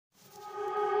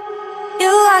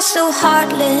are so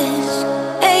heartless,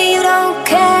 and you don't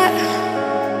care.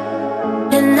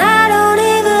 And I don't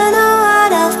even know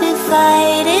what I've been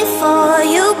fighting for.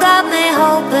 You got me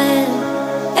hoping,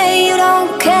 and you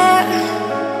don't care.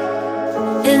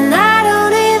 And I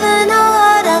don't even know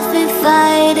what I've been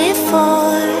fighting for.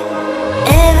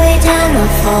 Every time I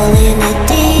fall in the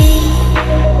deep,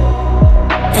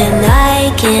 and I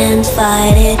can't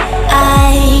fight it,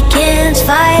 I can't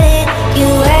fight it. You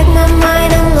wreck my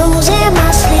mind, I'm losing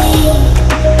my sleep.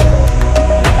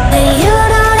 And you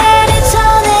know that it's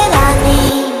all that I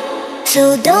need, so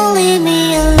don't leave me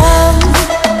alone.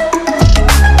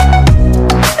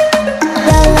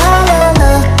 La la la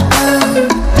la,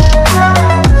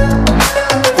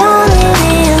 don't leave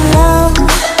me alone.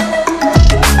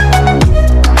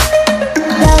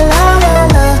 La la la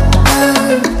la,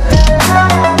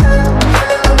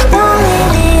 don't leave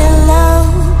me alone.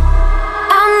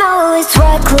 I know it's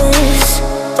reckless,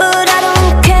 but I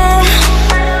don't care.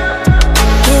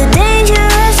 You're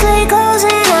dangerously close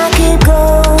and I keep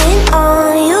going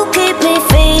on. You keep me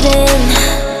fading,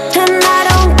 and I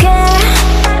don't care.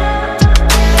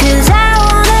 'Cause I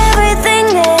want everything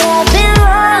that I've been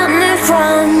running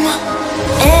from.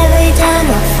 Every time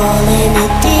I fall in the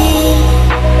deep,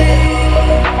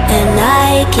 and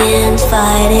I can't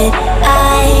fight it,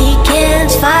 I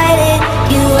can't fight it.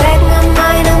 You wreck my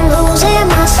mind, I'm losing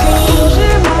my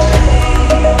sleep.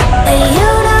 And you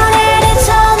know that it's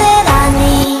all that I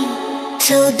need,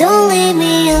 so don't leave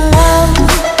me alone.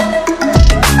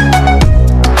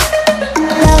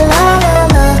 La la la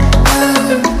la,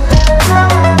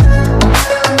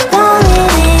 don't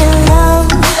leave me alone.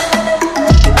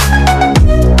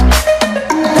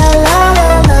 La la la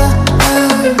la,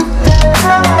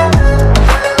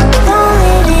 don't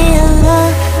leave me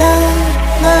alone.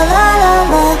 La la la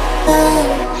la,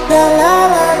 la la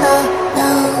la la,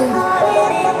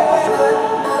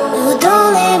 no, don't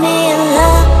leave me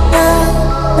alone.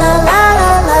 La la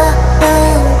la la,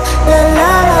 la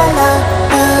la la la,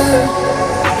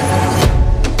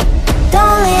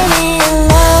 don't leave me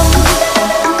alone.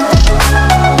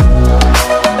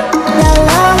 La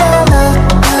la la la,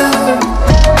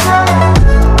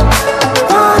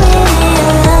 don't leave me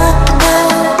alone.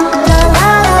 La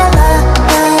la la la,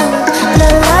 la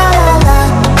la la la,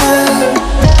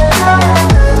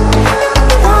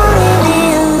 don't leave me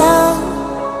alone.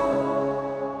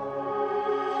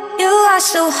 You are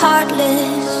so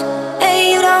heartless, and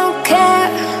you don't care.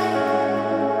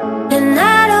 And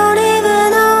I don't even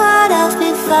know what I've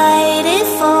been fighting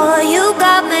for. You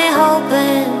got me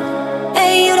hoping,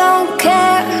 and you don't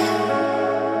care.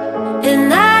 And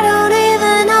I don't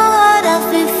even know what I've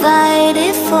been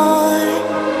fighting for.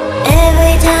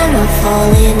 Every time I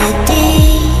fall in the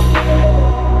deep,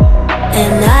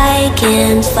 and I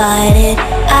can't fight it,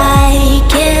 I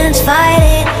can't fight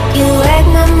it. You